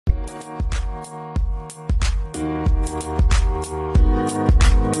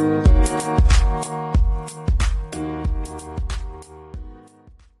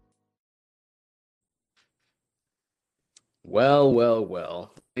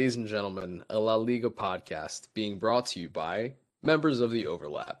Well. Ladies and gentlemen, a La Liga podcast being brought to you by members of the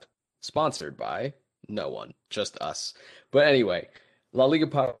Overlap. Sponsored by no one, just us. But anyway, La Liga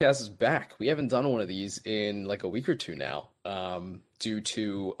podcast is back. We haven't done one of these in like a week or two now, due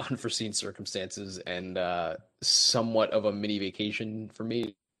to unforeseen circumstances and somewhat of a mini vacation for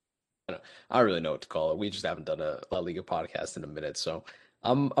me. I don't really know what to call it. We just haven't done a La Liga podcast in a minute, so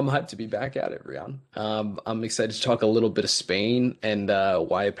I'm hyped to be back at it, Rian. I'm excited to talk a little bit of Spain and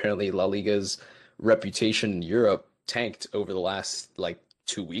why apparently La Liga's reputation in Europe tanked over the last like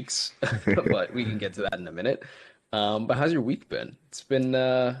 2 weeks, but we can get to that in a minute. But how's your week been?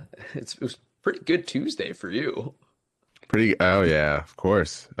 It was pretty good Tuesday for you. Oh yeah, of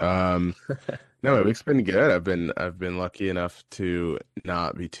course. No, my week's been good. I've been lucky enough to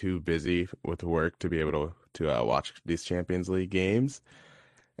not be too busy with work to be able to watch these Champions League games.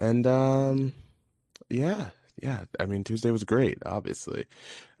 And yeah, yeah. I mean, Tuesday was great, obviously.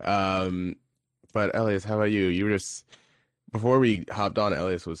 Um, but Elias, how about you? You were just before we hopped on,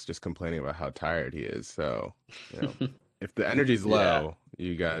 Elias was just complaining about how tired he is. So, you know, if the energy's Yeah. low,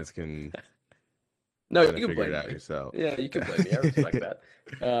 you guys can No, kind of you can figure it blame out me. yourself. Yeah, you can blame me. I respect that.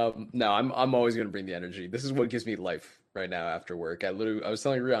 No, I'm always gonna bring the energy. This is what gives me life right now after work. I was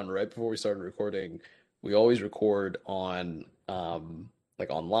telling Rian right before we started recording, we always record on like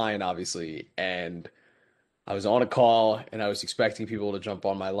online, obviously, and I was on a call and I was expecting people to jump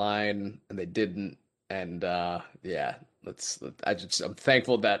on my line and they didn't. And yeah, I'm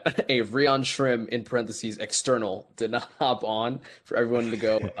thankful that a Rion Shrim in parentheses external did not hop on for everyone to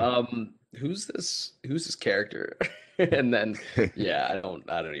go, who's this character? And then yeah,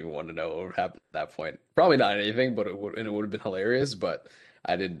 I don't even want to know what would happen at that point. Probably not anything, but it would have been hilarious, but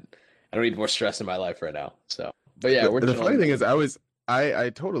I don't need more stress in my life right now. So but yeah, we're The funny chilling thing though. is, I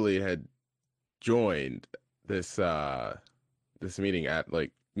totally had joined this this meeting at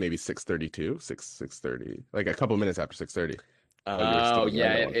like maybe 6:32, 6:30, like a couple minutes after 6:30 while you were Oh still in the yeah,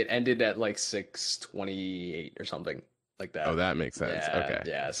 other it, one. it ended at like 6:28 or something like Oh, that. that makes sense. Yeah, Okay.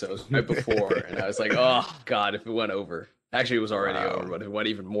 yeah. So it was right before, and I was like, oh God, if it went over. Actually, it was already over, Wow. but it went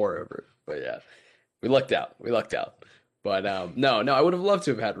even more over. But yeah, we lucked out. We lucked out. But no, I would have loved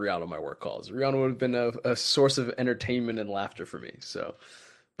to have had Rihanna on my work calls. Rihanna would have been a source of entertainment and laughter for me. So,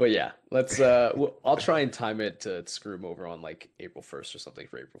 but yeah, I'll try and time it to screw him over on like April 1st or something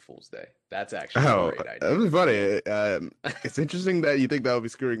for April Fool's Day. That's actually a Oh, great that idea. was funny. It's interesting that you think that would be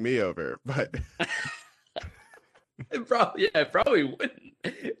screwing me over, but It probably wouldn't.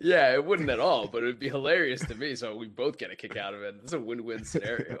 Yeah, it wouldn't at all, but it would be hilarious to me. So we both get a kick out of it. It's a win-win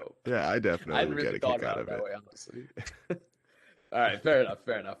scenario. yeah, I I definitely hadn't would get really a thought kick out about it of that it. way, honestly. All right, fair enough,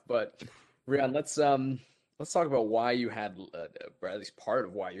 fair enough. But Rian, let's talk about why you had, or at least part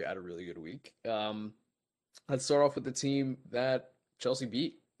of why you had a really good week. Let's start off with the team that Chelsea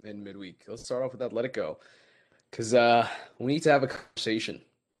beat in midweek. Let's start off with Atletico, because we need to have a conversation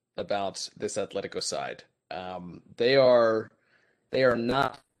about this Atletico side. They are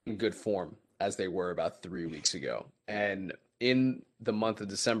not in good form as they were about 3 weeks ago. And in the month of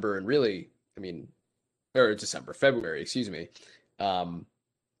December, and really, I mean, or December, February, excuse me, um,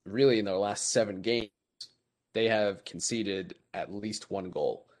 really in their last 7 games, they have conceded at least one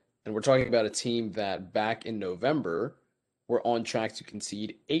goal. And we're talking about a team that back in November were on track to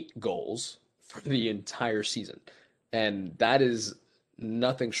concede 8 goals for the entire season. And that is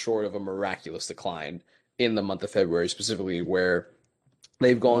nothing short of a miraculous decline in the month of February, specifically where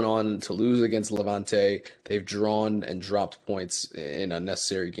they've gone on to lose against Levante. They've drawn and dropped points in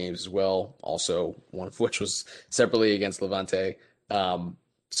unnecessary games as well. Also, one of which was separately against Levante.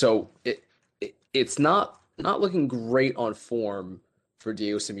 So it's not looking great on form for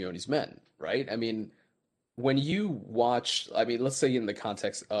Diego Simeone's men, right? I mean, when you watch, I mean, let's say in the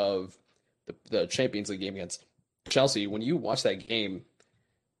context of the Champions League game against Chelsea, when you watch that game,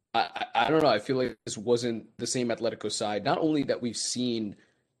 I don't know. I feel like this wasn't the same Atletico side. Not only that we've seen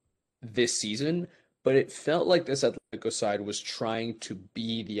this season, but it felt like this Atletico side was trying to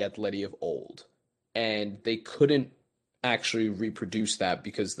be the Atleti of old, and they couldn't actually reproduce that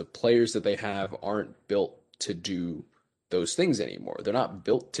because the players that they have aren't built to do those things anymore. They're not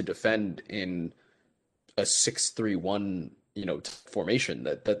built to defend in a 6-3-1, formation.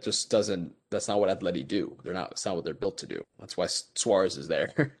 That just doesn't. That's not what Atleti do. They're not. It's not what they're built to do. That's why Suarez is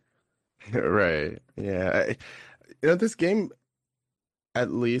there. Right. Yeah. This game,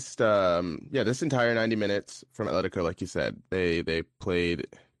 at least, yeah, this entire 90 minutes from Atletico, like you said, they played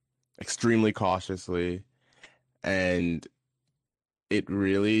extremely cautiously, and it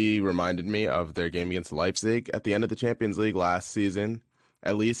really reminded me of their game against Leipzig at the end of the Champions League last season.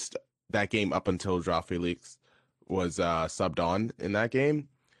 At least that game up until Joao Felix was subbed on in that game,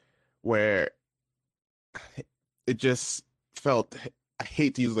 where it just felt, I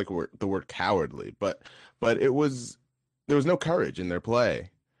hate to use like the word cowardly, but it was, there was no courage in their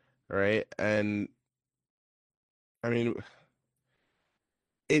play, right? And I mean,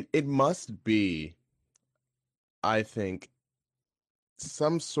 it must be, I think,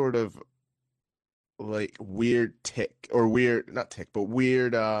 some sort of like weird tick or weird, not tick, but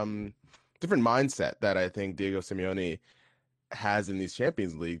weird different mindset that I think Diego Simeone has in these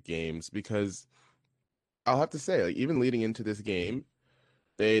Champions League games, because I'll have to say, like, even leading into this game,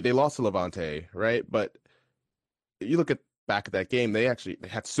 they lost to Levante, right? But you look at back at that game, they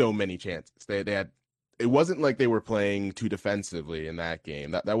had so many chances. They had, it wasn't like they were playing too defensively in that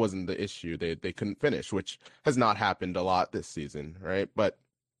game. That wasn't the issue. They couldn't finish, which has not happened a lot this season, right? But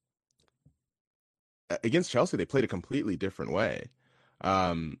against Chelsea, they played a completely different way.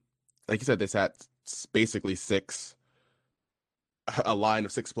 Um, like you said, they sat basically a line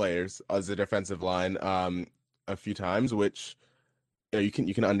of six players as a defensive line, a few times, which you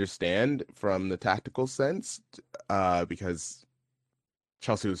can understand from the tactical sense, because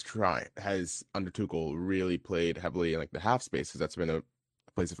Chelsea has under Tuchel really played heavily in like the half spaces. That's been a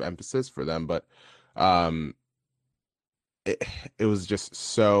place of emphasis for them, but um, it it was just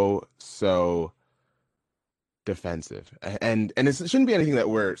so defensive, and it shouldn't be anything that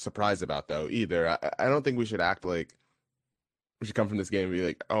we're surprised about though either. I don't think we should act like we should come from this game and be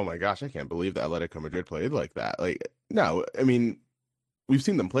like, oh my gosh, I can't believe that Atletico Madrid played like that. Like, no, I mean, we've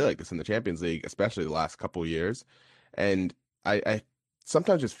seen them play like this in the Champions League, especially the last couple years. And I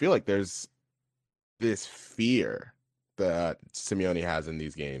sometimes just feel like there's this fear that Simeone has in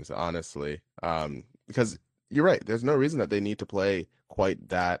these games, honestly. Because you're right, there's no reason that they need to play quite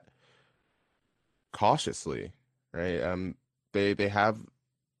that cautiously, right? They have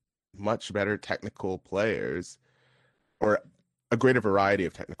much better technical players, or a greater variety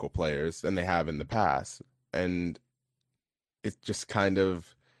of technical players than they have in the past. And it's just kind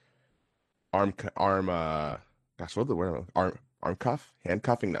of arm gosh, what's the word? Arm cuff?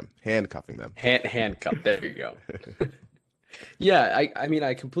 Handcuffing them. Handcuff. There you go. Yeah, I mean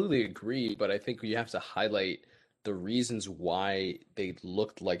I completely agree, but I think you have to highlight the reasons why they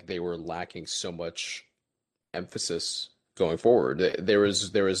looked like they were lacking so much emphasis going forward. There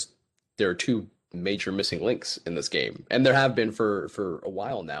are two major missing links in this game, and there have been for a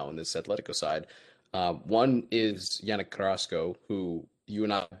while now in this Atletico side. One is Yannick Carrasco, who you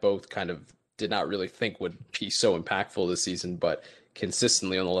and I both kind of did not really think would be so impactful this season, but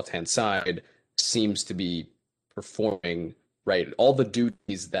consistently on the left hand side seems to be performing right all the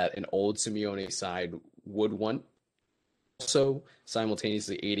duties that an old Simeone side would want, also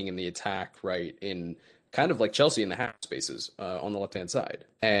simultaneously aiding in the attack, right, in kind of like Chelsea in the half spaces on the left hand side.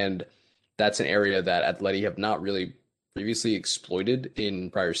 And that's an area that Atleti have not really previously exploited in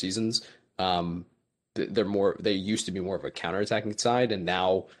prior seasons. They used to be more of a counterattacking side, and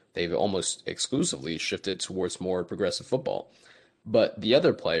now they've almost exclusively shifted towards more progressive football. But the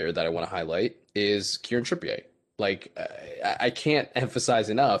other player that I want to highlight is Kieran Trippier. Like, I can't emphasize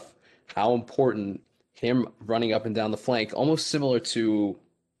enough how important him running up and down the flank, almost similar to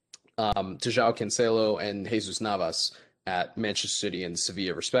João Cancelo and Jesus Navas at Manchester City and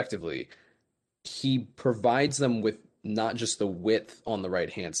Sevilla, respectively. He provides them with not just the width on the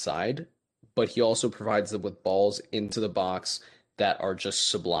right hand side, but he also provides them with balls into the box that are just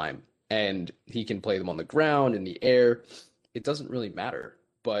sublime. And he can play them on the ground, in the air. It doesn't really matter.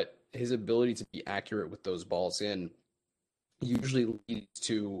 But his ability to be accurate with those balls in usually leads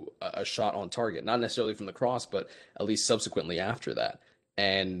to a shot on target, not necessarily from the cross, but at least subsequently after that.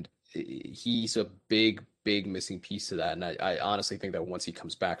 And he's a big missing piece to that. And I honestly think that once he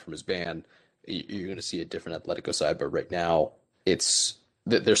comes back from his ban, you're going to see a different Atletico side. But right now,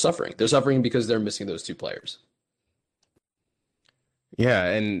 they're suffering. They're suffering because they're missing those two players. Yeah,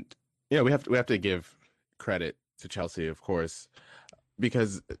 and we have to give credit to Chelsea, of course,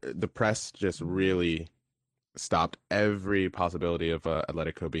 because the press just really stopped every possibility of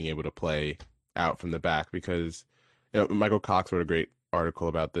Atletico being able to play out from the back, because Michael Cox wrote a great article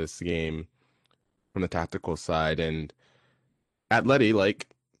about this game from the tactical side. And Atleti, like,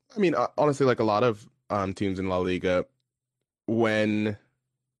 I mean, honestly, like a lot of teams in La Liga, when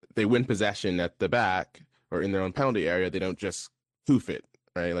they win possession at the back or in their own penalty area, they don't just hoof it,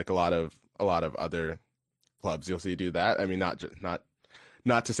 right? Like a lot of other clubs, you'll see do that. I mean, not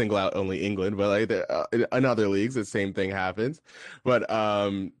to single out only England, but like in other leagues, the same thing happens. But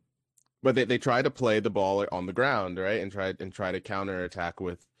but they try to play the ball on the ground, right? And try to counterattack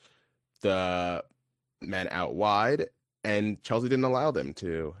with the men out wide, and Chelsea didn't allow them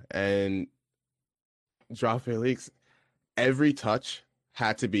to. And Joao Felix, every touch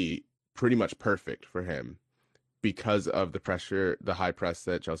had to be pretty much perfect for him because of the pressure, the high press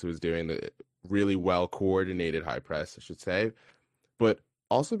that Chelsea was doing, the really well coordinated high press, I should say, but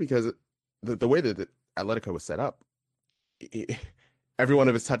also because the way that the Atletico was set up, i- every one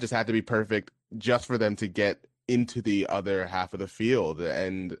of his touches had to be perfect just for them to get into the other half of the field,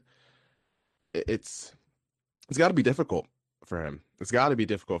 and it's it's got to be difficult for him. It's got to be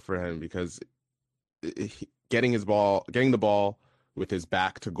difficult for him because getting the ball with his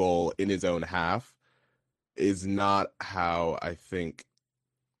back to goal in his own half is not how I think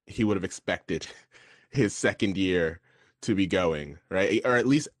he would have expected his second year to be going, right? Or at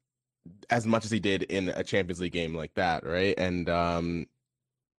least as much as he did in a Champions League game like that, right? And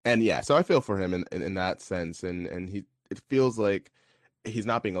yeah, so I feel for him in that sense, and it feels like he's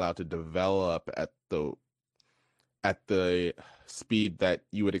not being allowed to develop at the speed that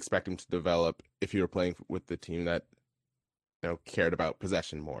you would expect him to develop if you were playing with the team that cared about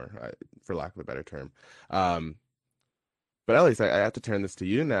possession more, for lack of a better term. Um, but at least I have to turn this to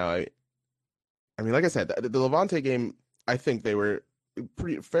you now. I mean, like I said, the Levante game, I think they were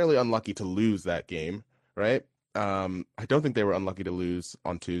fairly unlucky to lose that game, right? I don't think they were unlucky to lose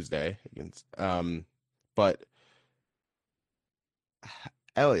on Tuesday against. But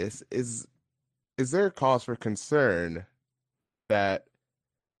Elias, is there a cause for concern that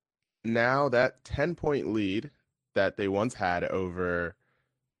now that 10-point lead that they once had over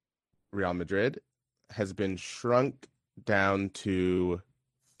Real Madrid has been shrunk down to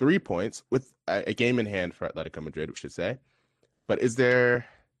 3 points with a game in hand for Atletico Madrid, we should say. But is there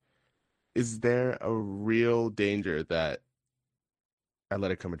a real danger that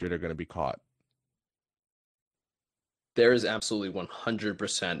Atletico Madrid are going to be caught? There is absolutely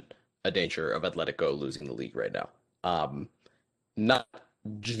 100% a danger of Atletico losing the league right now. Not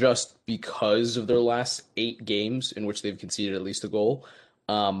just because of their last 8 games in which they've conceded at least a goal,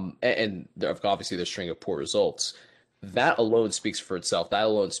 and obviously their string of poor results. That alone speaks for itself. That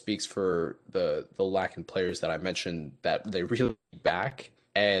alone speaks for the lack in players that I mentioned that they really back,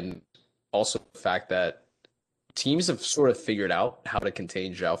 and also the fact that teams have sort of figured out how to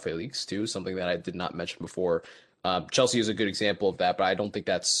contain João Felix too, something that I did not mention before. Chelsea is a good example of that, but I don't think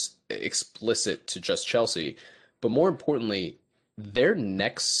that's explicit to just Chelsea. But more importantly, their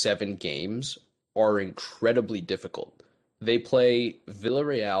next 7 games are incredibly difficult. They play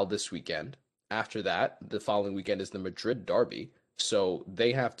Villarreal this weekend. After that, the following weekend is the Madrid Derby. So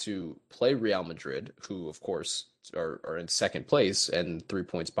they have to play Real Madrid, who, of course, are in second place and 3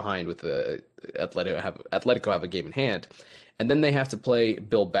 points behind with the Atletico have a game in hand. And then they have to play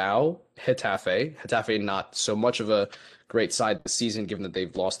Bilbao, Getafe. Getafe not so much of a great side this season, given that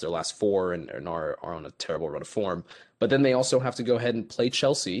they've lost their last 4 and are on a terrible run of form. But then they also have to go ahead and play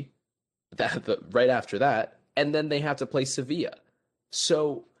Chelsea right after that, and then they have to play Sevilla.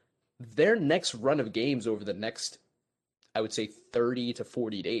 So their next run of games over the next, I would say, 30 to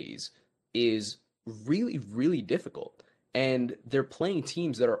 40 days is really, really difficult. And they're playing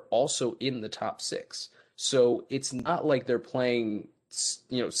teams that are also in the top 6. So it's not like they're playing,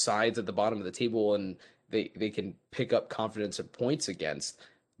 sides at the bottom of the table and they can pick up confidence and points against.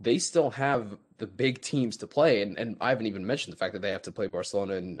 They still have the big teams to play. And I haven't even mentioned the fact that they have to play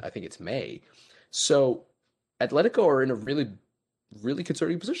Barcelona in, I think it's May. So Atletico are in a really, really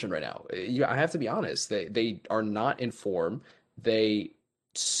concerning position right now. I have to be honest. They are not in form. They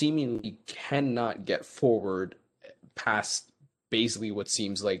seemingly cannot get forward past basically what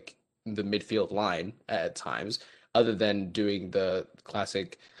seems like the midfield line at times, other than doing the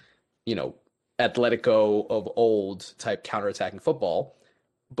classic, you know, Atletico of old type counterattacking football.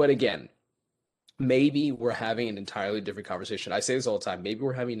 But again, maybe we're having an entirely different conversation. I say this all the time. Maybe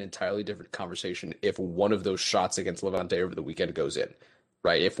we're having an entirely different conversation if one of those shots against Levante over the weekend goes in,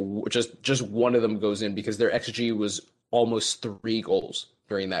 right? If just one of them goes in because their XG was almost 3 goals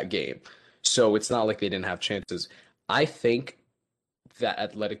during that game. So it's not like they didn't have chances. I think that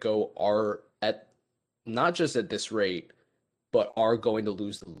Atletico are at not just at this rate, but are going to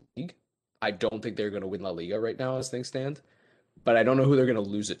lose the league. I don't think they're going to win La Liga right now as things stand, but I don't know who they're going to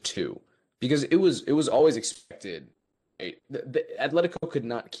lose it to because it was always expected. Right? The Atletico could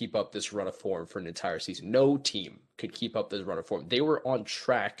not keep up this run of form for an entire season. No team could keep up this run of form. They were on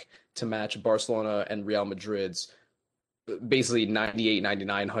track to match Barcelona and Real Madrid's basically 98,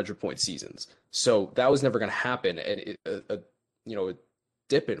 99, 100-point seasons. So that was never going to happen. And a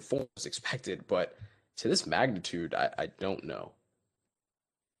dip in form was expected, but to this magnitude, I don't know.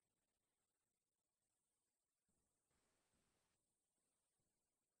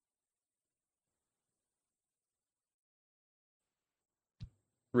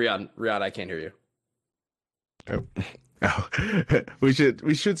 Rian, I can't hear you. Oh. Oh. We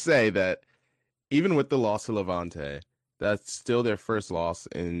should say that even with the loss to Levante, that's still their first loss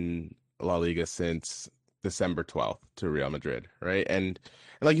in La Liga since December 12th to Real Madrid, right? And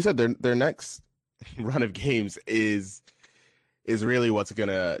like you said, their next run of games is really what's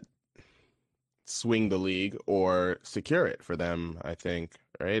gonna swing the league or secure it for them, I think,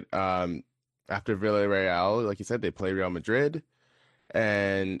 right? After Villarreal, like you said, they play Real Madrid,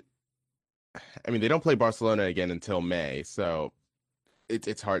 and I mean they don't play Barcelona again until May, so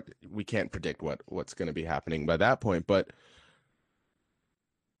it's hard. We can't predict what's going to be happening by that point, but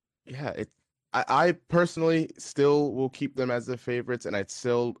yeah, I personally still will keep them as the favorites, and I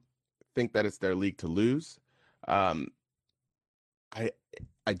still think that it's their league to lose. Um, I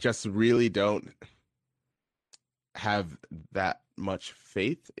I just really don't have that much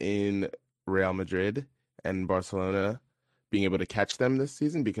faith in Real Madrid and Barcelona being able to catch them this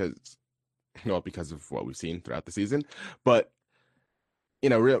season because, well, because of what we've seen throughout the season. But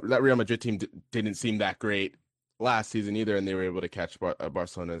that Real Madrid team didn't seem that great last season either, and they were able to catch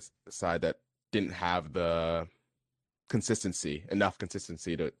Barcelona's side that didn't have the enough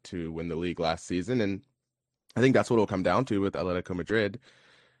consistency to win the league last season. And I think that's what it'll come down to with Atletico Madrid.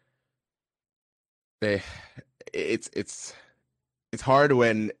 They, it's it's hard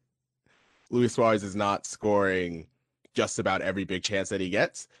when Luis Suarez is not scoring just about every big chance that he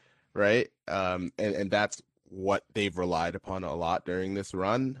gets, right? And that's what they've relied upon a lot during this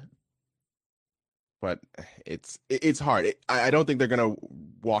run. But it's hard. I don't think they're gonna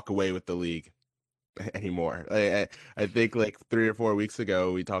walk away with the league anymore. I think like 3 or 4 weeks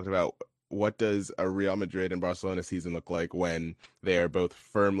ago we talked about what does a Real Madrid and Barcelona season look like when they are both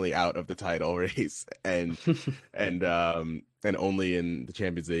firmly out of the title race and only in the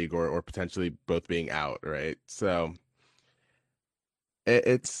Champions League or potentially both being out, right? So it,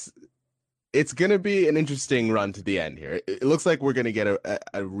 it's it's gonna be an interesting run to the end here. It looks like we're gonna get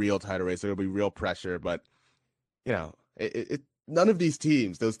a real title race. There'll be real pressure, but none of these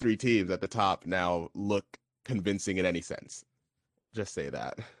teams, those three teams at the top now look convincing in any sense. Just say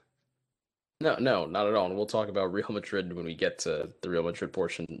that. No, no, not at all. And we'll talk about Real Madrid when we get to the Real Madrid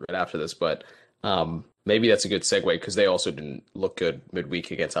portion right after this. But maybe that's a good segue because they also didn't look good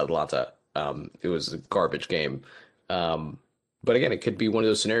midweek against Atlanta. It was a garbage game. Um, but again, it could be one of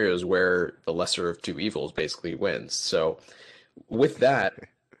those scenarios where the lesser of two evils basically wins. So with that,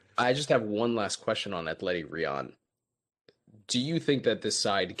 I just have one last question on Atleti Rion. Do you think that this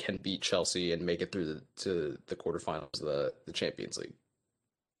side can beat Chelsea and make it through to the quarterfinals of the Champions League?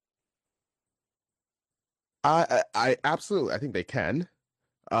 I absolutely I think they can.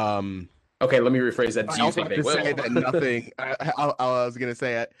 Um, Okay, let me rephrase that. I Do you also think have they to say will? that nothing. I was gonna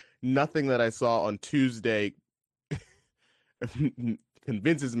say nothing that I saw on Tuesday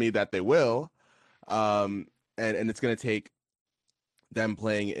convinces me that they will. And it's gonna take them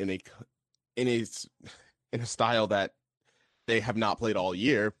playing in a in a style that they have not played all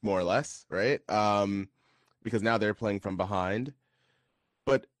year, more or less, right? Because now they're playing from behind.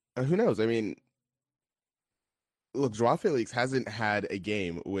 But who knows? I mean, look, Joao Felix hasn't had a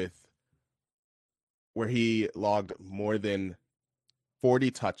game with where he logged more than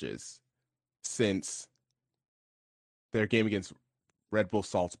 40 touches since their game against Red Bull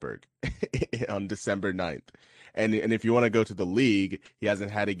Salzburg on December 9th. And if you want to go to the league, he hasn't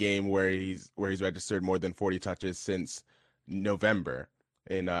had a game where he's registered more than 40 touches since November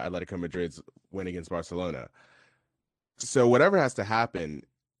in Atletico Madrid's win against Barcelona. So whatever has to happen,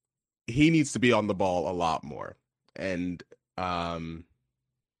 he needs to be on the ball a lot more. And um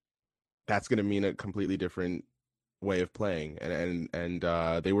that's going to mean a completely different way of playing, and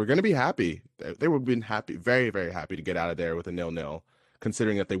they were going to be happy. They would have been happy, very very happy to get out of there with a 0-0,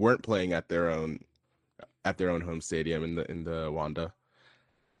 considering that they weren't playing at their own home stadium in the Wanda,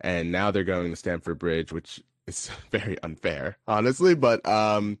 and now they're going to Stamford Bridge, which is very unfair, honestly. But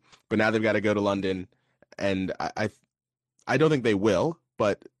now they've got to go to London, and I don't think they will,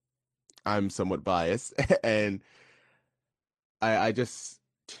 but I'm somewhat biased, and I just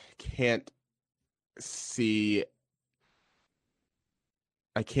can't see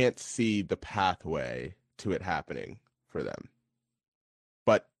I can't see the pathway to it happening for them.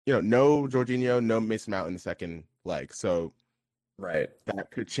 But no Jorginho, no Mason Mount in the second leg, so Right.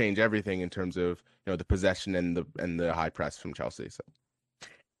 that could change everything in terms of the possession and the high press from Chelsea. So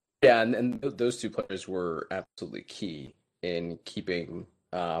Yeah, and those two players were absolutely key in keeping,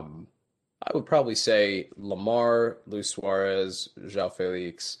 I would probably say Lamar, Luis Suarez, João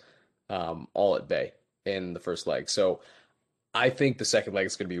Felix, all at bay in the first leg. So I think the second leg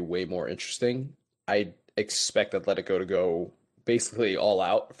is going to be way more interesting. I expect Atletico to go basically all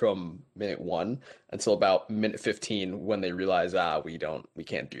out from minute one until about minute 15 when they realize, we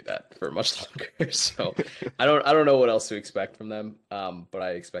can't do that for much longer. So I don't know what else to expect from them. But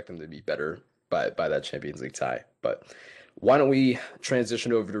I expect them to be better by that Champions League tie. But why don't we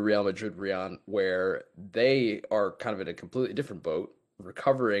transition over to Real Madrid, Rian, where they are kind of in a completely different boat,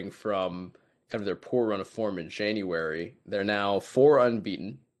 recovering from kind of their poor run of form in January. They're now four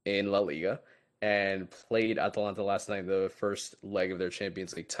unbeaten in La Liga and played Atalanta last night, the first leg of their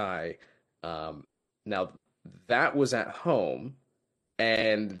Champions League tie. Now, that was at home,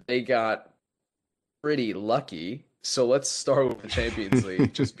 and they got pretty lucky. So let's start with the Champions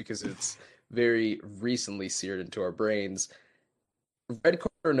League, just because it's very recently seared into our brains. Red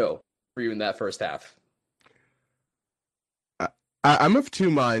card or no for you in that first half? I, I'm of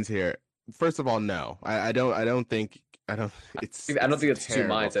two minds here. First of all, no, I don't think I don't. I don't It's think that's two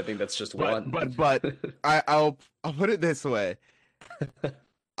terrible. minds. I think that's just But one. but but I'll put it this way.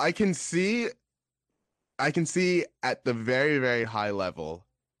 I can see I can see at the very, very high level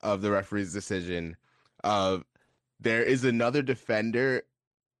of the referee's decision of there is another defender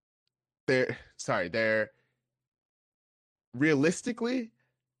there. Sorry, there realistically,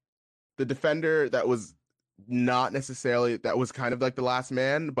 the defender that was not necessarily that was kind of like the last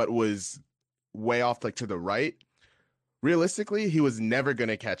man, but was way off like to the right. Realistically, he was never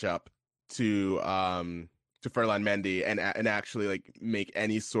gonna catch up to Ferland Mendy and actually like make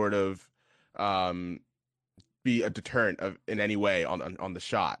any sort of um be a deterrent of in any way on the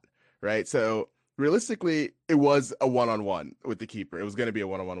shot, right? So realistically, it was a one-on-one with the keeper. It was going to be a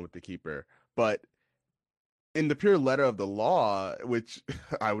one-on-one with the keeper, but in the pure letter of the law, which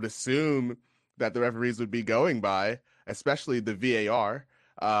I would assume that the referees would be going by, especially the VAR,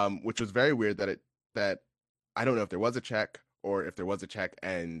 which was very weird that I don't know if there was a check or if there was a check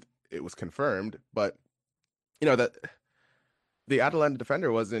and it was confirmed, but that the Atalanta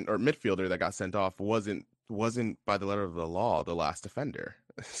defender wasn't or midfielder that got sent off wasn't by the letter of the law the last defender.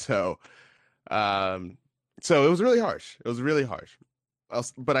 So um so it was really harsh. It was really harsh.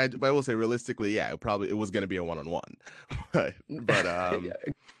 But I will say realistically, yeah, it was going to be a one-on-one. But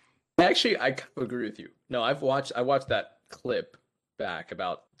Actually, I kind of agree with you. No, I watched that clip back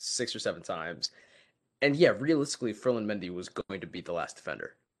about six or seven times, and yeah, realistically, Ferland Mendy was going to be the last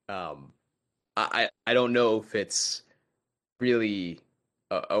defender. Um, I don't know if it's really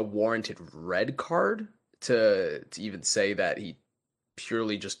a warranted red card to even say that he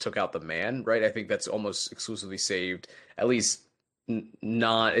purely just took out the man, right? I think that's almost exclusively saved. At least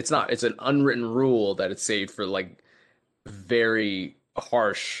not. It's not. It's an unwritten rule that it's saved for like very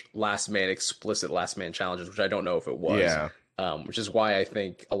harsh explicit last man challenges, which I don't know if it was. yeah. Which is why I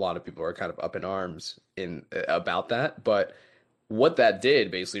think a lot of people are kind of up in arms in about that. But what that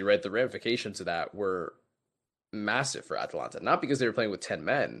did basically, right? The ramifications of that were massive for Atalanta, not because they were playing with 10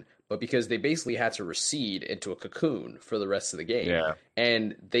 men, but because they basically had to recede into a cocoon for the rest of the game. Yeah.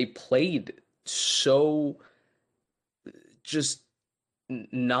 And they played so just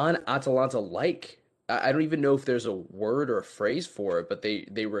non-Atalanta like. I don't even know if there's a word or a phrase for it, but they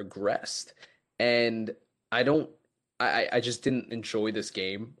regressed. And I don't I just didn't enjoy this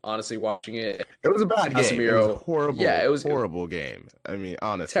game, honestly, watching it. It was a bad game. It was Casemiro, yeah, it was horrible game. I mean,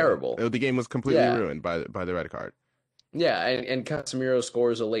 honestly, terrible. the game was completely Yeah. ruined by the red card. Yeah, and Casemiro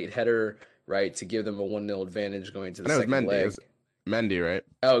scores a late header, right, to give them a 1-0 advantage going to the And it was second Mendy. It was leg. Mendy, right?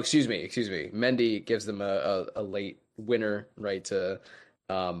 Oh, excuse me. Mendy gives them a late winner, right, to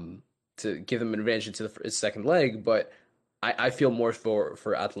give them an advantage into the second leg, but I feel more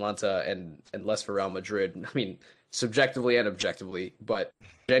for Atalanta and less for Real Madrid. I mean, subjectively and objectively, but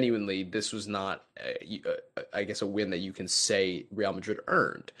genuinely, this was not, I guess, a win that you can say Real Madrid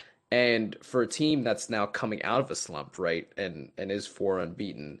earned. And for a team that's now coming out of a slump, right, and is four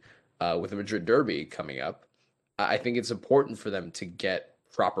unbeaten, with the Madrid Derby coming up, I think it's important for them to get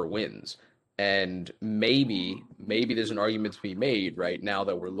proper wins. And maybe there's an argument to be made right now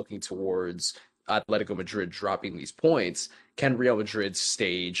that we're looking towards Atletico Madrid dropping these points. Can Real Madrid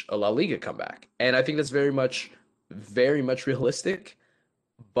stage a La Liga comeback? And I think that's very much realistic,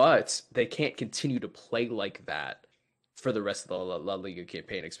 but they can't continue to play like that for the rest of the La Liga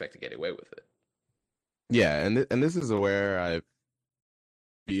campaign and expect to get away with it. Yeah, and this is where I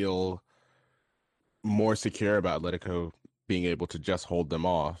feel more secure about Atletico being able to just hold them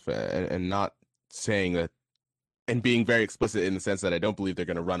off and not saying that and being very explicit in the sense that I don't believe they're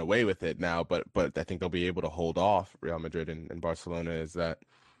going to run away with it now, but I think they'll be able to hold off Real Madrid and Barcelona is that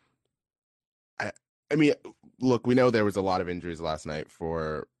I I mean, look, we know there was a lot of injuries last night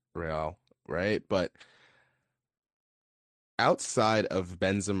for Real, right? But outside of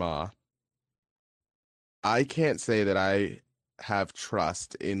Benzema, I can't say that I have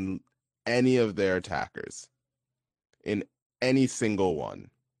trust in any of their attackers, in any single one,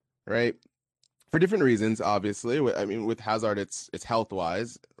 right? For different reasons, obviously. I mean, with Hazard, it's health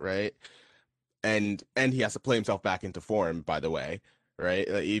wise, right? And he has to play himself back into form, by the way, right?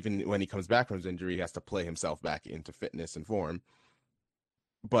 Like, even when he comes back from his injury, he has to play himself back into fitness and form.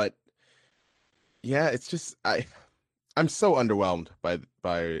 But yeah, it's just I'm so underwhelmed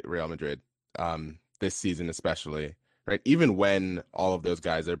by Real Madrid this season especially, right? Even when all of those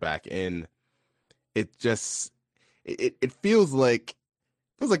guys are back in, it just it feels like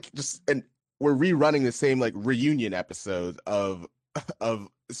just and we're rerunning the same like reunion episode of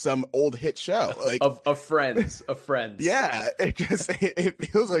some old hit show. Like Of friends, of friends. yeah,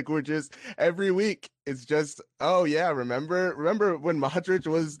 it feels like we're just every week it's just, oh yeah, remember when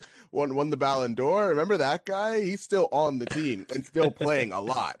Modric won the Ballon d'Or? Remember that guy? He's still on the team and still playing a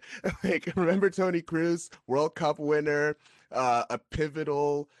lot. Like remember Toni Kroos, World Cup winner, a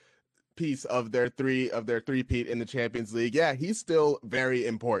pivotal piece of their three-peat in the Champions League. Yeah, he's still very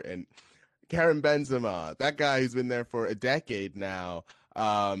important. Karim Benzema, that guy who's been there for a decade now.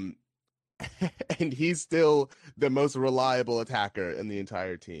 Um, and he's still the most reliable attacker in the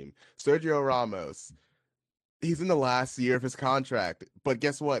entire team. Sergio Ramos, he's in the last year of his contract, but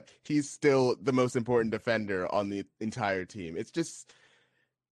guess what? He's still the most important defender on the entire team. It's just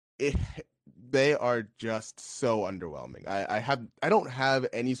it, they are just so underwhelming. I don't have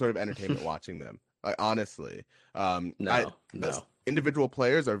any sort of entertainment watching them. Like honestly, I No, the no. individual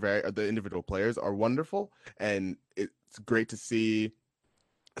players are wonderful, and it's great to see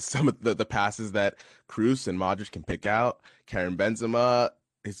some of the passes that Cruz and Modric can pick out. Karim Benzema,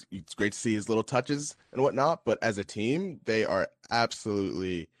 it's great to see his little touches and whatnot, but as a team, they are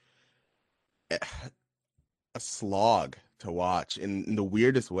absolutely a slog to watch in the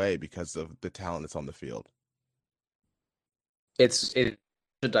weirdest way because of the talent that's on the field. It's a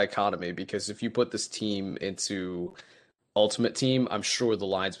dichotomy because if you put this team into Ultimate Team, I'm sure the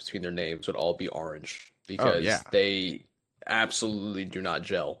lines between their names would all be orange Oh yeah, because they absolutely do not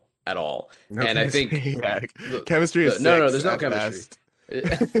gel at all. no And I think chemistry. Yeah. the Chemistry is no, no, six there's no at chemistry. best.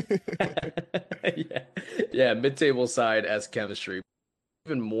 Yeah, yeah, mid-table side as chemistry.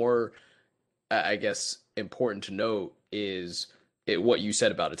 Even more, I guess, important to note is what you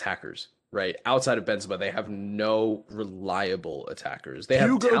said about attackers, right? Outside of Benzema, they have no reliable attackers. They have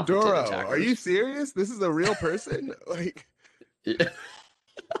Hugo talented Duro, are you attackers. serious? This is a real person? Like,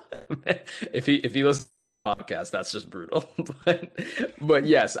 If he listens to the podcast, that's just brutal. But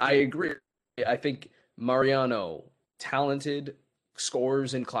yes, I agree. I think Mariano, talented,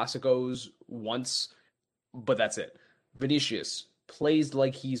 scores in Clásicos once, but that's it. Vinicius plays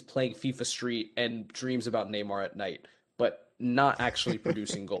like he's playing FIFA Street and dreams about Neymar at night, but not actually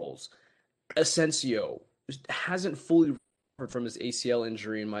producing goals. Asensio hasn't fully recovered from his ACL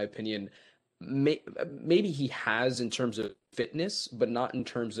injury, in my opinion. Maybe he has in terms of fitness, but not in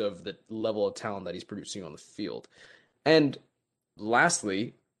terms of the level of talent that he's producing on the field. And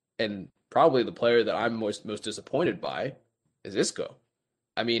lastly, and probably the player that I'm most disappointed by is Isco.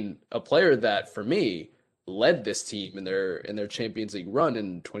 I mean, a player that for me led this team in their Champions League run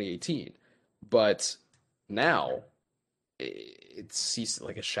in 2018, but now he's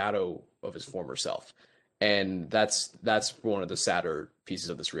like a shadow of his former self, and that's one of the sadder pieces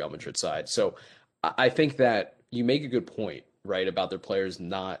of this Real Madrid side. So I think that you make a good point, right, about their players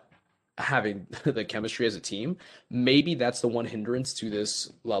not having the chemistry as a team. Maybe that's the one hindrance to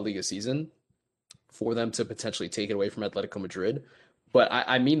this La Liga season for them to potentially take it away from Atletico Madrid. But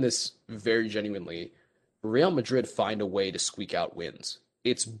I mean this very genuinely. Real Madrid find a way to squeak out wins.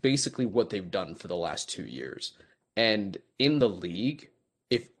 It's basically what they've done for the last 2 years. And in the league,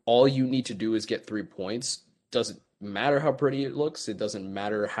 if all you need to do is get 3 points, doesn't matter how pretty it looks, it doesn't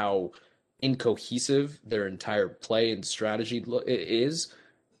matter how incohesive their entire play and strategy is.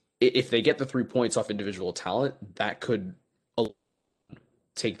 If they get the 3 points off individual talent, that could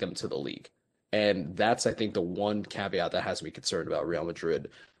take them to the league. And that's, I think, the one caveat that has me concerned about Real Madrid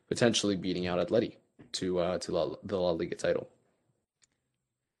potentially beating out Atleti to the La Liga title.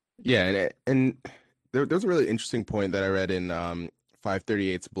 yeah, there was a really interesting point that I read in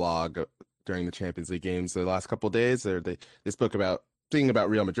 538's blog during the Champions League games the last couple of days. They spoke about thinking about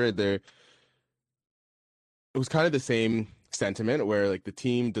Real Madrid. There, it was kind of the same sentiment where like the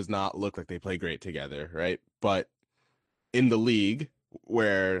team does not look like they play great together, right? But in the league,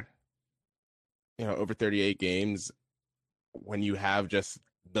 where over 38 games, when you have just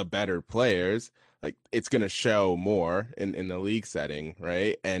the better players, like it's gonna show more in the league setting,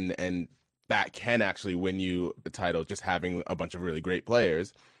 right? And that can actually win you the title just having a bunch of really great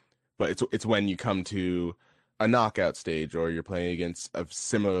players. But it's when you come to a knockout stage or you're playing against a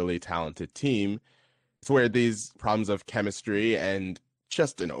similarly talented team, it's where these problems of chemistry and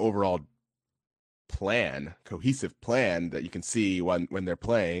just an overall plan, cohesive plan that you can see when they're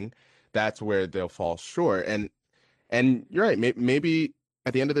playing, that's where they'll fall short. And you're right, maybe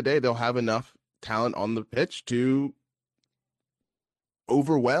at the end of the day they'll have enough talent on the pitch to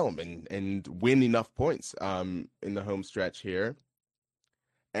overwhelm and win enough points in the home stretch here.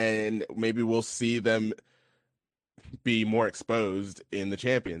 And maybe we'll see them be more exposed in the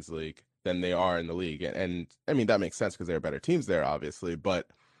Champions League than they are in the league. And I mean that makes sense because there are better teams there, obviously, but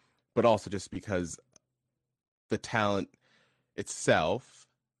also just because the talent itself,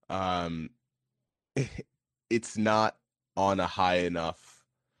 um, it's not on a high enough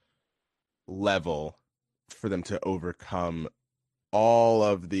level for them to overcome all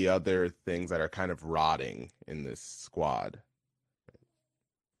of the other things that are kind of rotting in this squad.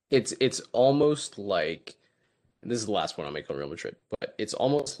 It's almost like, and this is the last one I'll make on Real Madrid, but it's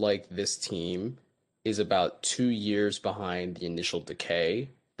almost like this team is about 2 years behind the initial decay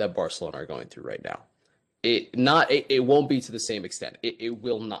that Barcelona are going through right now. It won't be to the same extent. It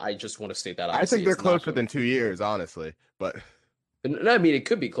will not. I just want to state that I obviously think they're it's not closer going than to. 2 years, honestly. But And I mean, it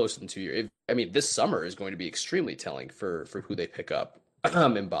could be closer than 2 years. I mean, this summer is going to be extremely telling for who they pick up,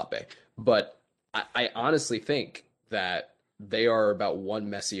 Mbappe. But I honestly think that they are about one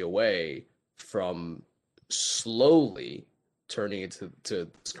Messi away from slowly turning into to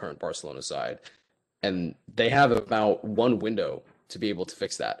this current Barcelona side, and they have about one window to be able to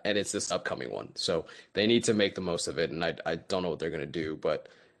fix that, and it's this upcoming one. So they need to make the most of it, and I don't know what they're going to do, but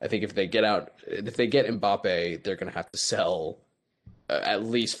I think if they get Mbappe, they're going to have to sell at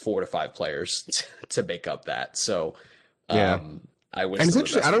least 4 to 5 players to make up that. So yeah, I wish and it's them the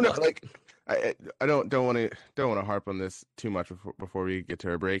interesting. I best of don't know, luck. like I don't want to harp on this too much before we get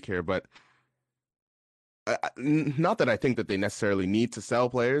to our break here, but not that I think that they necessarily need to sell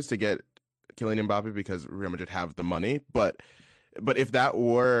players to get Kylian Mbappe because Real Madrid have the money, but if that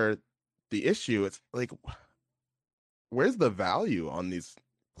were the issue, it's like where's the value on these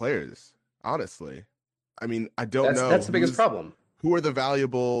players? Honestly, I mean, I don't know That's the biggest problem. who are the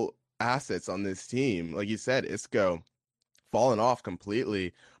valuable assets on this team. Like you said, Isco fallen off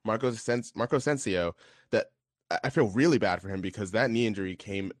completely. Marco Asensio, that I feel really bad for him because that knee injury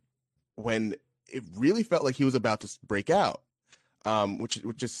came when it really felt like he was about to break out, which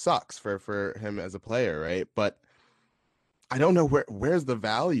just sucks for him as a player, right? But I don't know where's the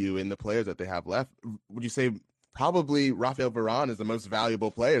value in the players that they have left. Would you say probably Rafael Varane is the most valuable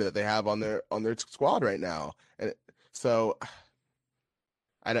player that they have on their squad right now? And so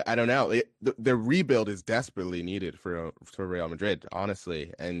I don't know. The rebuild is desperately needed for Real Madrid,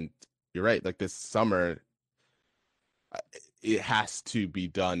 honestly. And you're right. Like this summer, it has to be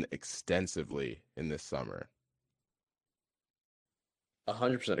done extensively in this summer.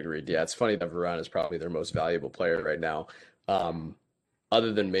 100% agreed. Yeah, it's funny that Varane is probably their most valuable player right now, um,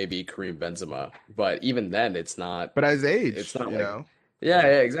 other than maybe Karim Benzema. But even then, But at his it's age, not like, yeah,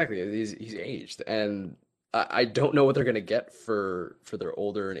 exactly. He's aged, and I don't know what they're gonna get for their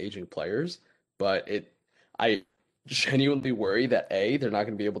older and aging players, but I genuinely worry that A, they're not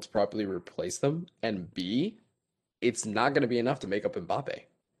gonna be able to properly replace them, and B, it's not going to be enough to make up Mbappe.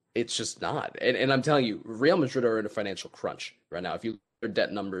 It's just not. And I'm telling you, Real Madrid are in a financial crunch right now. If you look at their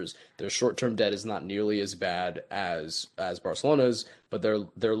debt numbers, their short-term debt is not nearly as bad as Barcelona's, but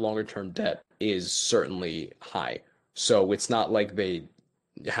their longer-term debt is certainly high. So it's not like they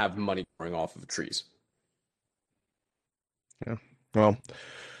have money growing off of trees. yeah. Well,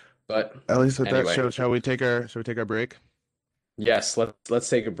 But at least with that, anyway, shall we take our break? yes, let's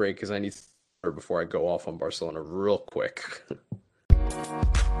take a break because I need to before I go off on Barcelona real quick.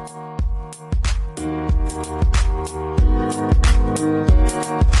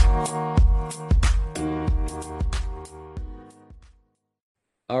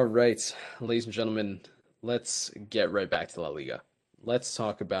 All right, ladies and gentlemen, let's get right back to La Liga. Let's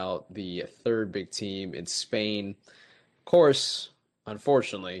talk about the third big team in Spain. Of course,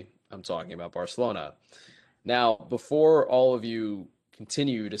 unfortunately, I'm talking about Barcelona. Now, before all of you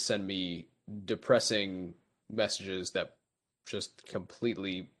continue to send me depressing messages that just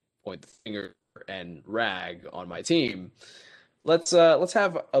completely point the finger and rag on my team, let's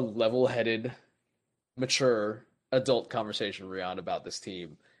have a level-headed, mature, adult conversation, Rion, about this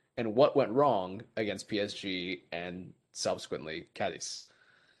team and what went wrong against PSG and subsequently Cadiz.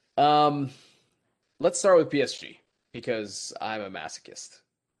 Um, let's start with PSG because I'm a masochist.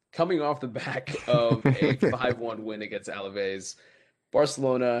 Coming off the back of a 5-1 win against Alaves,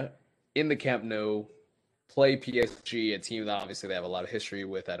 Barcelona in the Camp Nou play PSG, a team that obviously they have a lot of history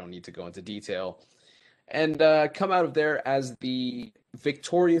with. I don't need to go into detail. and come out of there as the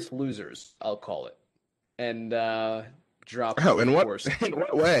victorious losers, I'll call it, and drop, Oh, of course. in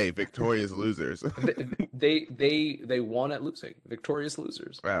what way victorious losers? They won at losing, victorious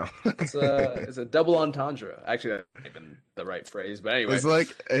losers. Wow. It's a double entendre. Actually, that's not even the right phrase, but anyway, It's like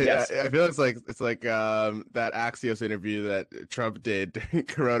yes. I feel it's like that Axios interview that Trump did during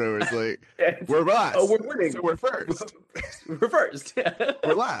Corona, where it's like It's, we're oh, last, we're winning. so we're first. We're first.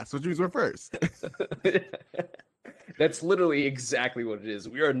 We're last, which means we're first. That's literally exactly what it is.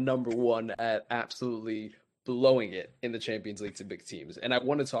 We are number one at absolutely blowing it in the Champions League to big teams. And I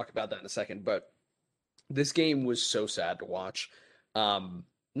want to talk about that in a second, but this game was so sad to watch.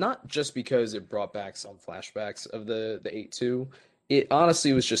 Not just because it brought back some flashbacks of the 8-2. It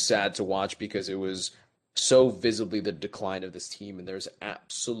honestly was just sad to watch because it was so visibly the decline of this team, and there's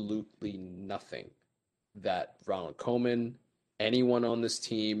absolutely nothing that Ronald Koeman, anyone on this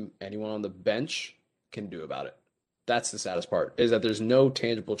team, anyone on the bench can do about it. That's the saddest part, is that there's no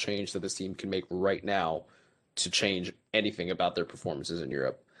tangible change that this team can make right now to change anything about their performances in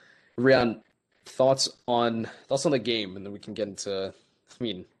Europe. Rian, thoughts on the game, and then we can get into. I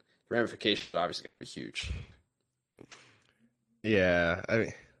mean, ramifications are obviously going to be huge. Yeah, I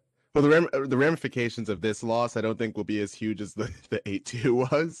mean, well, the ramifications of this loss, I don't think will be as huge as the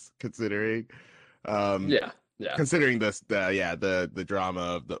 8-2 was, um, Yeah, yeah. considering the drama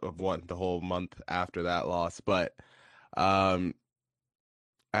of the whole month after that loss. But um,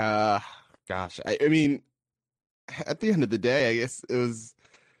 uh, gosh, I mean, at the end of the day, I guess it was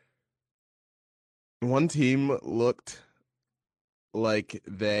one team looked like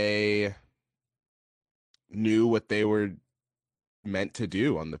they knew what they were meant to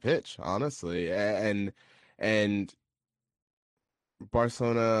do on the pitch, honestly. And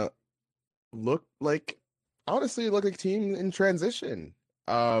Barcelona looked like honestly looked like a team in transition.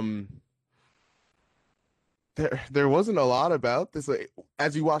 Um there wasn't a lot about this. Like,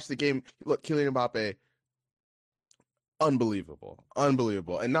 as you watch the game, look, Kylian Mbappe, unbelievable.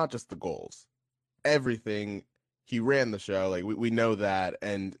 Unbelievable. And not just the goals. Everything. He ran the show. Like we know that,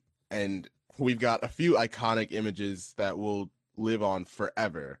 and we've got a few iconic images that will live on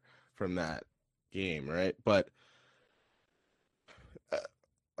forever from that game, right? But uh,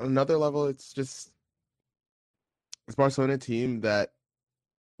 on another level, it's Barcelona team that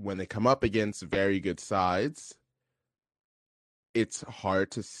when they come up against very good sides, it's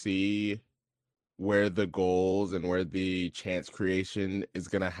hard to see where the goals and where the chance creation is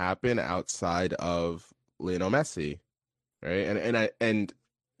going to happen outside of Lionel Messi, right? And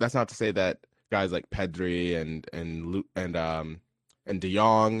that's not to say that guys like Pedri and De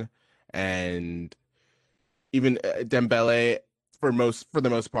Jong and even Dembele for the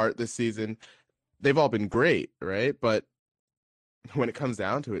most part this season, they've all been great, right? But when it comes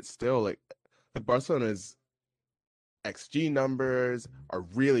down to it, still like Barcelona's XG numbers are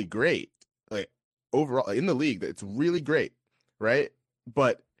really great. Like overall in the league, it's really great, right?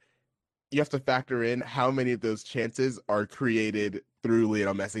 But you have to factor in how many of those chances are created through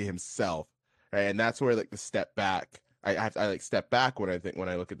Lionel Messi himself, right? And that's where like the step back. I like step back when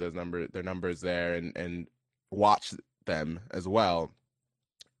I look at their numbers there, and watch them as well.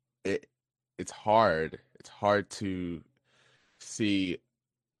 It it's hard. It's hard to see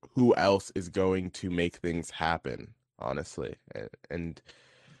who else is going to make things happen, honestly. And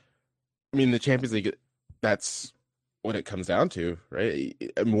I mean, the Champions League, that's what it comes down to, right?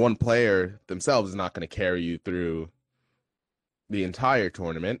 I mean, one player themselves is not going to carry you through the entire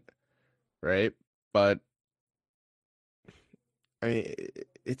tournament, right? But I mean,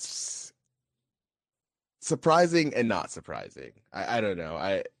 it's surprising and not surprising. I don't know.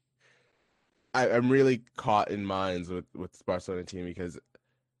 I'm really caught in minds with this Barcelona team because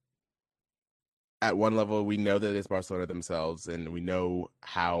at one level we know that it's Barcelona themselves, and we know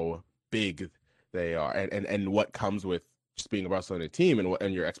how big they are, and what comes with just being a Barcelona team,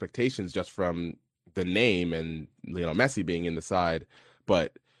 and your expectations just from the name and Lionel Messi being in the side.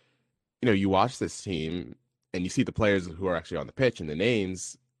 But you watch this team and you see the players who are actually on the pitch and the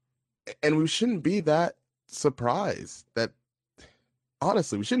names, and we shouldn't be that surprised that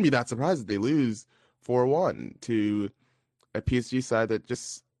honestly we shouldn't be that surprised that they lose 4-1 to a PSG side that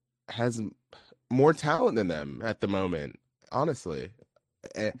just has more talent than them at the moment, honestly.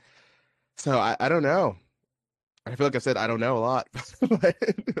 Eh, So I don't know. I feel like I said I don't know a lot, but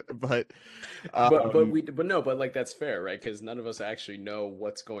but um, But no, but like that's fair, right? Because none of us actually know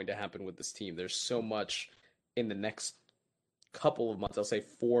what's going to happen with this team. There's so much in the next couple of months. I'll say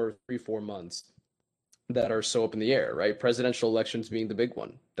 4 months that are so up in the air, right? Presidential elections being the big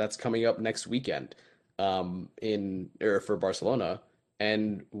one. That's coming up next weekend, in or for Barcelona,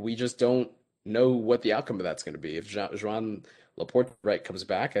 and we just don't. know what the outcome of that's going to be. If Joan Laporte right comes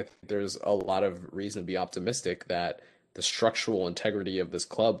back, I think there's a lot of reason to be optimistic that the structural integrity of this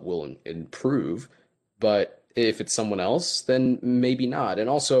club will improve. But if it's someone else, then maybe not. And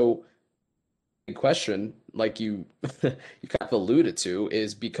also, the question, like you you kind of alluded to,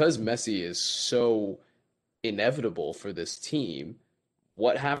 is because Messi is so inevitable for this team,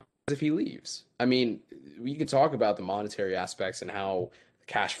 what happens if he leaves? I mean, we can talk about the monetary aspects and how the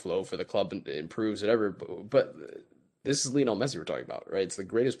cash flow for the club improves, whatever, but this is Lionel Messi we're talking about, right? It's the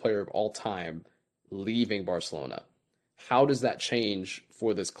greatest player of all time leaving Barcelona. How does that change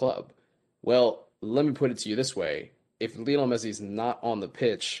for this club? Well, let me put it to you this way. If Lionel Messi is not on the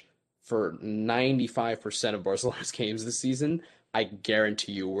pitch for 95% of Barcelona's games this season, I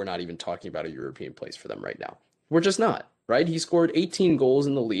guarantee you we're not even talking about a European place for them right now. We're just not, right? He scored 18 goals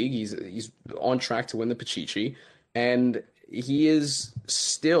in the league. He's on track to win the Pichichi, and he is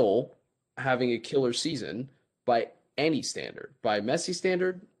still having a killer season by any standard. By Messi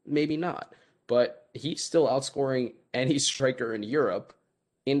standard, maybe not, but he's still outscoring any striker in Europe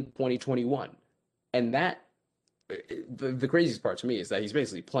in 2021. And that the craziest part to me is that he's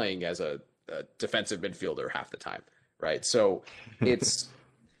basically playing as a defensive midfielder half the time, right? So it's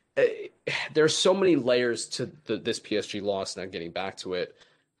uh, there's so many layers to this PSG loss, and I'm getting back to it,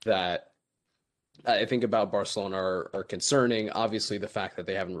 that I think about Barcelona are concerning. Obviously, the fact that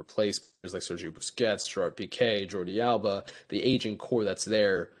they haven't replaced players like Sergio Busquets, Gerard Piqué, Jordi Alba, the aging core that's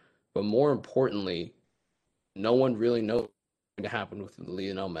there. But more importantly, no one really knows what's going to happen with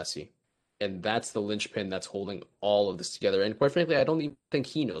Lionel Messi. And that's the linchpin that's holding all of this together. And quite frankly, I don't even think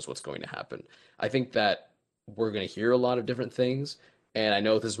he knows what's going to happen. I think that we're going to hear a lot of different things. And I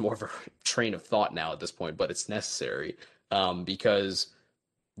know this is more of a train of thought now at this point, but it's necessary because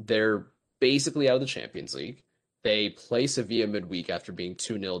they're basically out of the Champions League. They play Sevilla midweek after being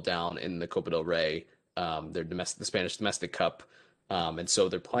 2-0 down in the Copa del Rey, the Spanish domestic cup. And so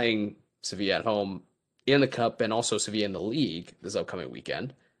they're playing Sevilla at home in the cup and also Sevilla in the league this upcoming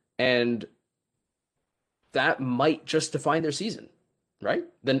weekend. And that might just define their season, right?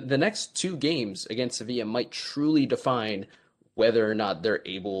 The next two games against Sevilla might truly define whether or not they're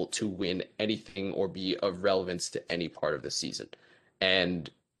able to win anything or be of relevance to any part of the season. And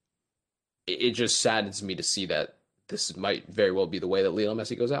it just saddens me to see that this might very well be the way that Lionel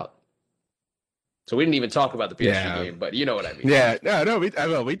Messi goes out. So we didn't even talk about the PSG Yeah. game, but you know what I mean. Yeah. No, we did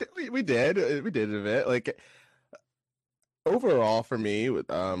a bit. Like overall for me,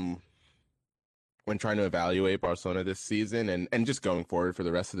 when trying to evaluate Barcelona this season and just going forward for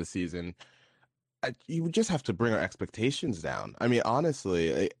the rest of the season, you would just have to bring our expectations down. I mean,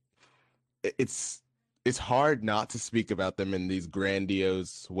 honestly, it's it's hard not to speak about them in these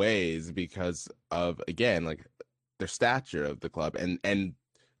grandiose ways because of again, like their stature of the club and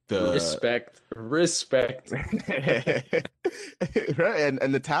the Respect. right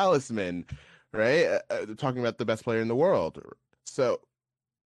and the talisman, right? Talking about the best player in the world. So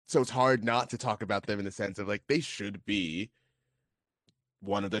so it's hard not to talk about them in the sense of like they should be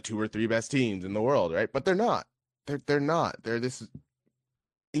one of the two or three best teams in the world, right? But they're not. They're not. They're this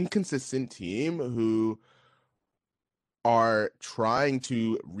inconsistent team who are trying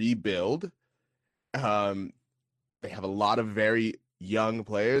to rebuild. Um, they have a lot of very young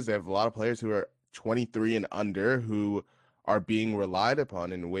players. They have a lot of players who are 23 and under who are being relied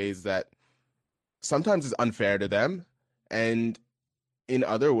upon in ways that sometimes is unfair to them, and in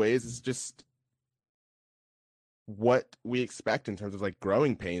other ways it's just what we expect in terms of like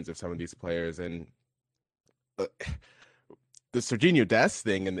growing pains of some of these players. And uh, the Serginho Dest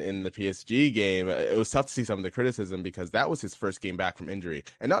thing in the PSG game, it was tough to see some of the criticism because that was his first game back from injury.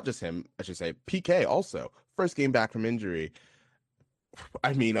 And not just him, I should say, PK also, first game back from injury.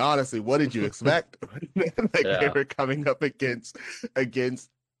 I mean, honestly, what did you expect? Like they Yeah. were coming up against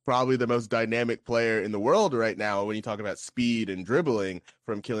probably the most dynamic player in the world right now when you talk about speed and dribbling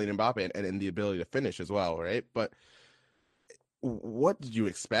from Kylian Mbappe and the ability to finish as well, right? But what did you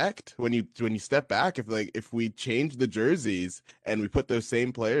expect when you step back if we change the jerseys and we put those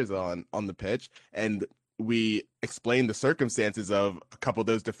same players on the pitch and we explain the circumstances of a couple of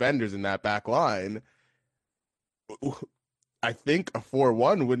those defenders in that back line, I think a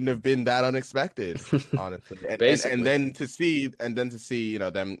 4-1 wouldn't have been that unexpected, honestly. Basically. And then to see, you know,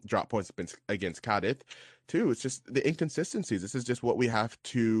 them drop points against Cadiz too. It's just the inconsistencies. This is just what we have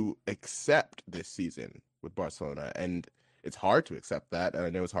to accept this season with Barcelona. And it's hard to accept that. And I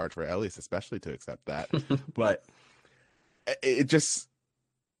know it's hard for Elias especially to accept that. But it just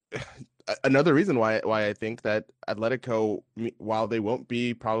another reason why I think that Atletico, while they won't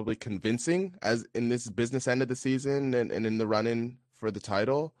be probably convincing as in this business end of the season and in the run-in for the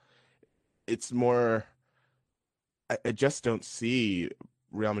title, it's more. I just don't see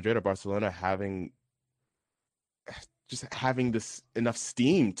Real Madrid or Barcelona having this enough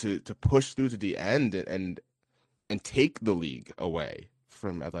steam to push through to the end and take the league away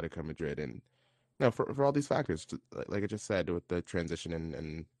from Atletico Madrid. And no, for all these factors, like I just said, with the transition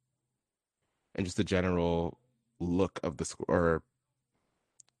and just the general look of the score or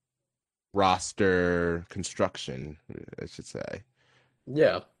roster construction, I should say.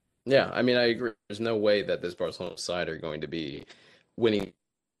 Yeah. Yeah. I mean, I agree. There's no way that this Barcelona side are going to be winning,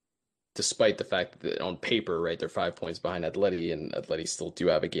 despite the fact that on paper, right, they're 5 points behind Atleti, and Atleti still do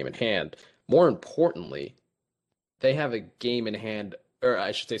have a game in hand. More importantly, they have a game in hand, or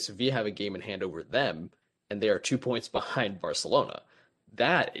I should say, Sevilla have a game in hand over them, and they are 2 points behind Barcelona.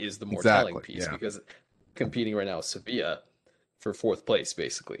 That is the more telling Exactly. piece Yeah. because competing right now is Sevilla for fourth place,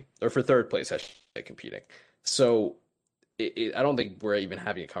 basically, or for third place, I should say, competing. So I don't think we're even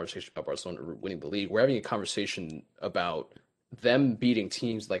having a conversation about Barcelona winning the league. We're having a conversation about them beating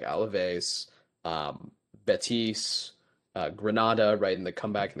teams like Alaves, um, Betis, Granada, right, in the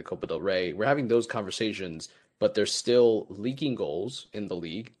comeback in the Copa del Rey. We're having those conversations, but they're still leaking goals in the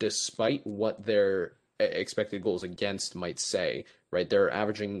league, despite what their expected goals against might say, right? They're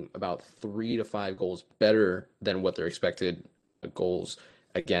averaging about 3 to 5 goals better than what their expected goals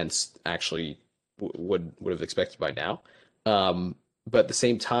against actually would have expected by now. But at the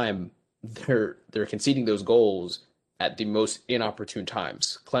same time, they're conceding those goals at the most inopportune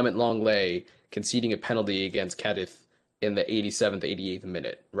times. Clement Longley conceding a penalty against Cadiz in the 87th, 88th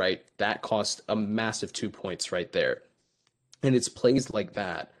minute, right? That cost a massive 2 points right there. And it's plays like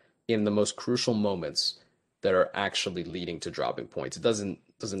that in the most crucial moments that are actually leading to dropping points. It doesn't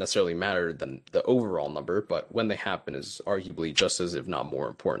necessarily matter than the overall number, but when they happen is arguably just as if not more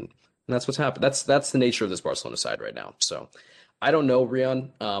important. And that's what's happened. That's the nature of this Barcelona side right now. So I don't know,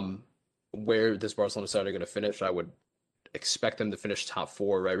 Rian, where this Barcelona side are going to finish. I would expect them to finish top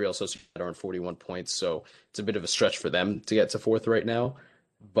four, right? Real Sociedad are on 41 points, so it's a bit of a stretch for them to get to fourth right now.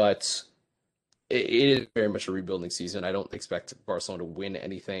 But it is very much a rebuilding season. I don't expect Barcelona to win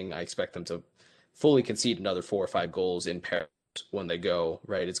anything. I expect them to fully concede another 4 or 5 goals in Paris when they go,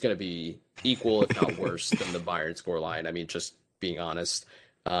 right? It's going to be equal, if not worse, than the Bayern scoreline. I mean, just being honest.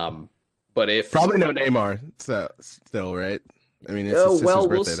 Um, but if, Probably no Neymar, so still, right? I mean, it's his oh, sister's well,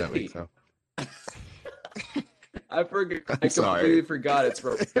 we'll birthday that week, see. so I forgot. I I'm completely sorry. forgot it's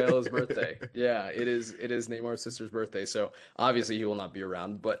Rafael's birthday. Yeah, it is. It is Neymar's sister's birthday. So obviously he will not be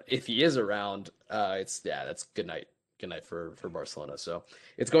around. But if he is around, it's yeah, that's good night. Good night for Barcelona. So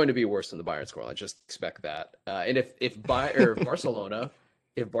it's going to be worse than the Bayern scoreline. Just expect that. And if Barcelona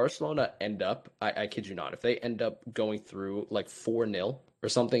end up, I kid you not, if they end up going through like 4-0 or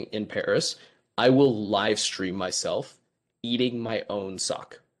something in Paris, I will live stream myself eating my own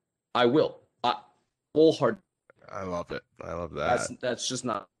sock. I will. Full hard. I love it. I love that. That's just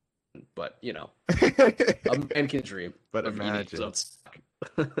not. But a man can dream But of eating his imagine. own stock.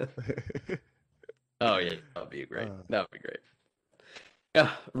 Oh yeah, that'd be great. Uh, That would be great.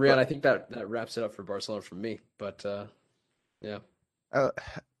 Yeah, Rian, but I think that wraps it up for Barcelona from me. But yeah. uh,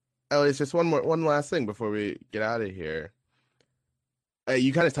 Elias, just one last thing before we get out of here.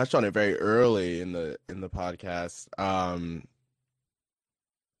 You kind of touched on it very early in the podcast.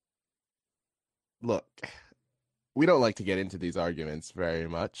 Look, we don't like to get into these arguments very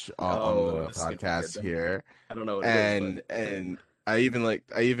much on Oh, the this is gonna be good podcast then. here, I don't know what it is, but and I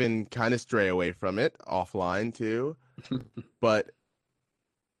even kind of stray away from it offline too. But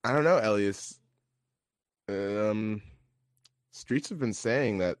I don't know, Elias. Um, Streets have been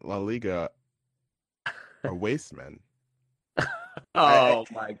saying that La Liga are waste men. oh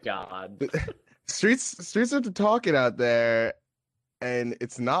my God. Streets have been talking out there, and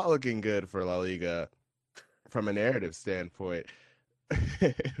it's not looking good for La Liga from a narrative standpoint.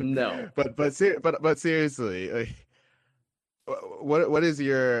 No. But seriously, like, what is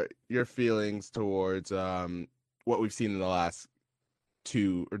your feelings towards what we've seen in the last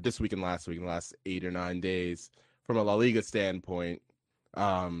two or this week and last week, in the last 8 or 9 days from a La Liga standpoint?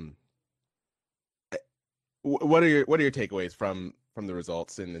 Um, what are your takeaways from the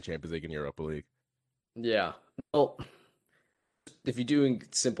results in the Champions League and Europa League? Yeah. Well, if you're doing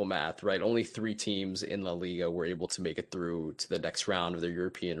simple math, right, only 3 teams in La Liga were able to make it through to the next round of their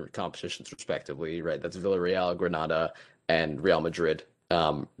European competitions, respectively, right? That's Villarreal, Granada, and Real Madrid.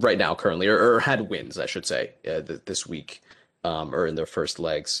 Right now, currently, or had wins, I should say, this week, or in their first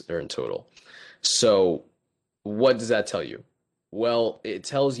legs, or in total. So, what does that tell you? Well, it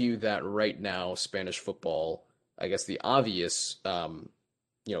tells you that right now, Spanish football, I guess the obvious,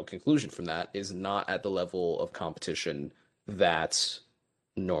 conclusion from that is not at the level of competition that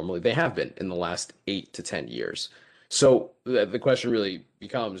Normally, they have been in the last 8 to 10 years. So the question really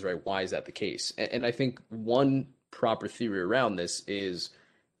becomes, right, why is that the case? And I think one proper theory around this is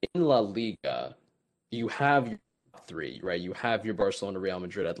in La Liga, you have your top three, right? You have your Barcelona, Real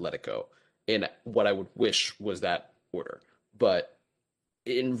Madrid, Atletico in what I would wish was that order. But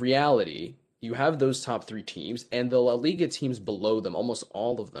in reality, you have those top three teams, and the La Liga teams below them, almost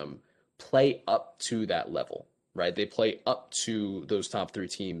all of them, play up to that level, right? They play up to those top three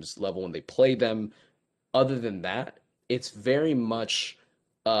teams level when they play them. Other than that, it's very much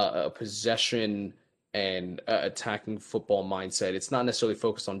a possession and attacking football mindset. It's not necessarily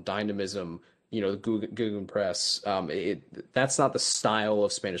focused on dynamism, the Gegenpress. That's not the style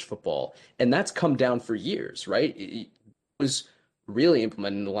of Spanish football, and that's come down for years, right? It was really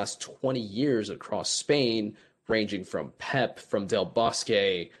implemented in the last 20 years across Spain, ranging from Pep, from Del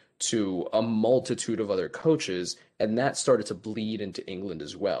Bosque to a multitude of other coaches, and that started to bleed into England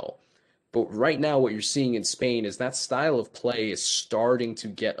as well. But right now, what you're seeing in Spain is that style of play is starting to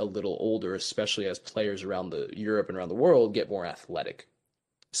get a little older, especially as players around the Europe and around the world get more athletic.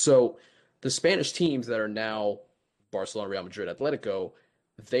 So the Spanish teams that are now Barcelona, Real Madrid, Atletico,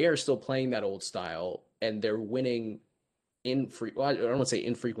 they are still playing that old style and they're winning well, I don't want to say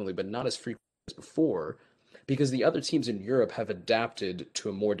infrequently, but not as frequently as before, because the other teams in Europe have adapted to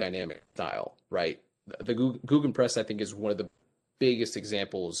a more dynamic style, right? The Gegenpress, I think, is one of the biggest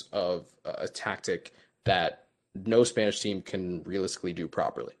examples of a tactic that no Spanish team can realistically do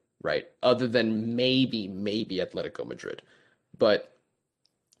properly, right? Other than maybe Atletico Madrid. But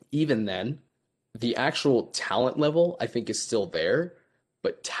even then, the actual talent level, I think, is still there.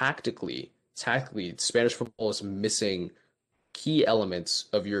 But tactically, Spanish football is missing key elements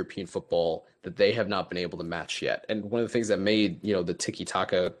of European football that they have not been able to match yet. And one of the things that made, the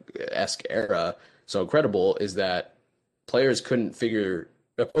tiki-taka-esque era so incredible is that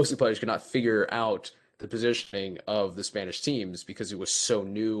opposing players could not figure out the positioning of the Spanish teams because it was so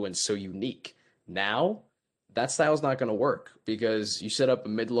new and so unique. Now, that style's not going to work because you set up a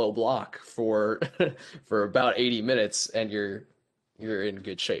mid-low block for for about 80 minutes and you're in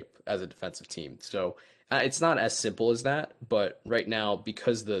good shape as a defensive team. So it's not as simple as that, but right now,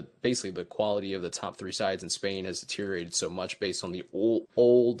 because basically the quality of the top three sides in Spain has deteriorated so much based on the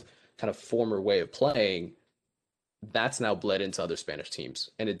old kind of former way of playing, that's now bled into other Spanish teams,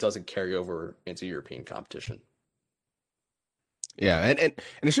 and it doesn't carry over into European competition. Yeah, and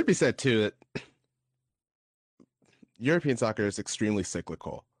it should be said too that European soccer is extremely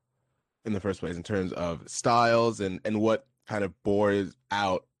cyclical in the first place in terms of styles and what kind of bores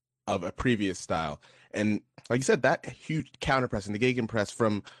out of a previous style. And like you said, that huge counterpressing, the gegenpress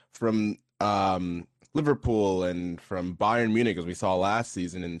from Liverpool and from Bayern Munich, as we saw last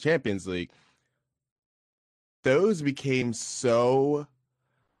season in the Champions League, those became so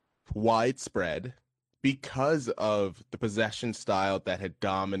widespread because of the possession style that had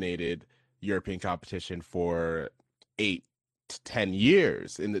dominated European competition for 8 to 10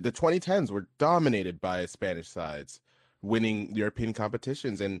 years. In the 2010s were dominated by Spanish sides, winning European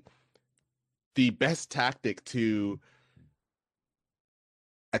competitions. And the best tactic to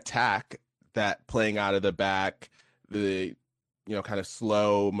attack that playing out of the back, the kind of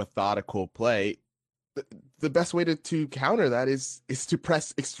slow, methodical play, the best way to counter that is to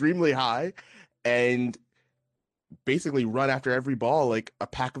press extremely high and basically run after every ball like a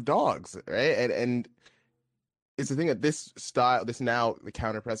pack of dogs, right? And it's the thing that this style, this now the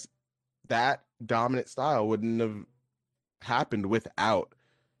counter press, that dominant style wouldn't have happened without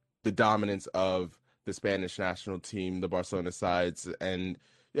the dominance of the Spanish national team, the Barcelona sides, and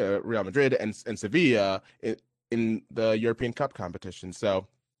Real Madrid and Sevilla in the European Cup competition. So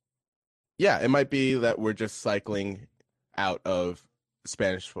yeah, it might be that we're just cycling out of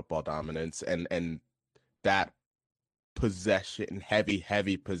Spanish football dominance and that possession,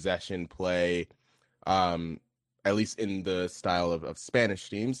 heavy possession play, um, at least in the style of Spanish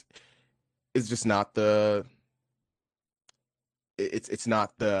teams, is just not the. It's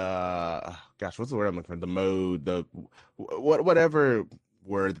not the gosh, what's the word I'm looking for? The mode, the whatever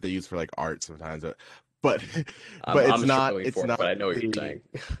word that they use for like art sometimes, but I'm but I'm struggling for it, but I know what you're the saying.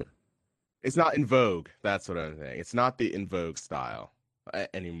 it's not in vogue. That's what I'm saying. It's not the in vogue style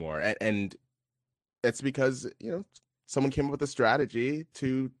anymore, and it's because someone came up with a strategy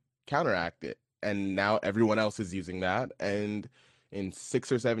to counteract it, and now everyone else is using that, and in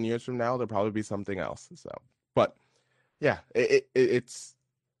 6 or 7 years from now there'll probably be something else. So, but yeah, it's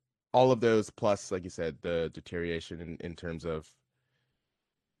all of those plus, like you said, the deterioration in terms of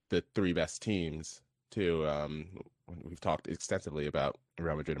the three best teams too. we've talked extensively about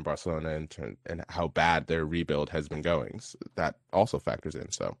Real Madrid and Barcelona and how bad their rebuild has been going. So that also factors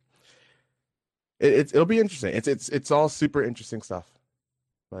in. So it'll be interesting. It's all super interesting stuff.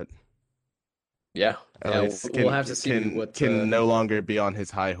 But Yeah, yeah, Ellis we'll have to see what. can no longer be on his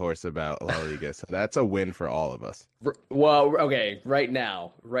high horse about La Liga. So that's a win for all of us. Well, okay, right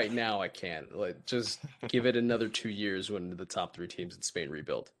now I can't. Like, just give it another 2 years when the top three teams in Spain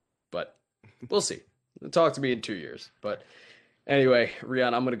rebuild. But we'll see. Talk to me in 2 years. But anyway,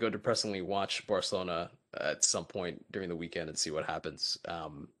 Rian, I'm gonna go depressingly watch Barcelona at some point during the weekend and see what happens.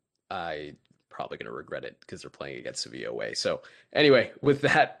 I probably gonna regret it because they're playing against Sevilla away. So anyway, with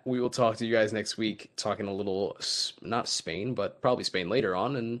that, we will talk to you guys next week, talking a little not Spain, but probably Spain later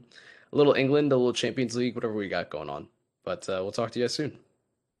on, and a little England, a little Champions League, whatever we got going on. But we'll talk to you guys soon.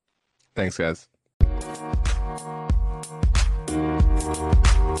 Thanks, guys.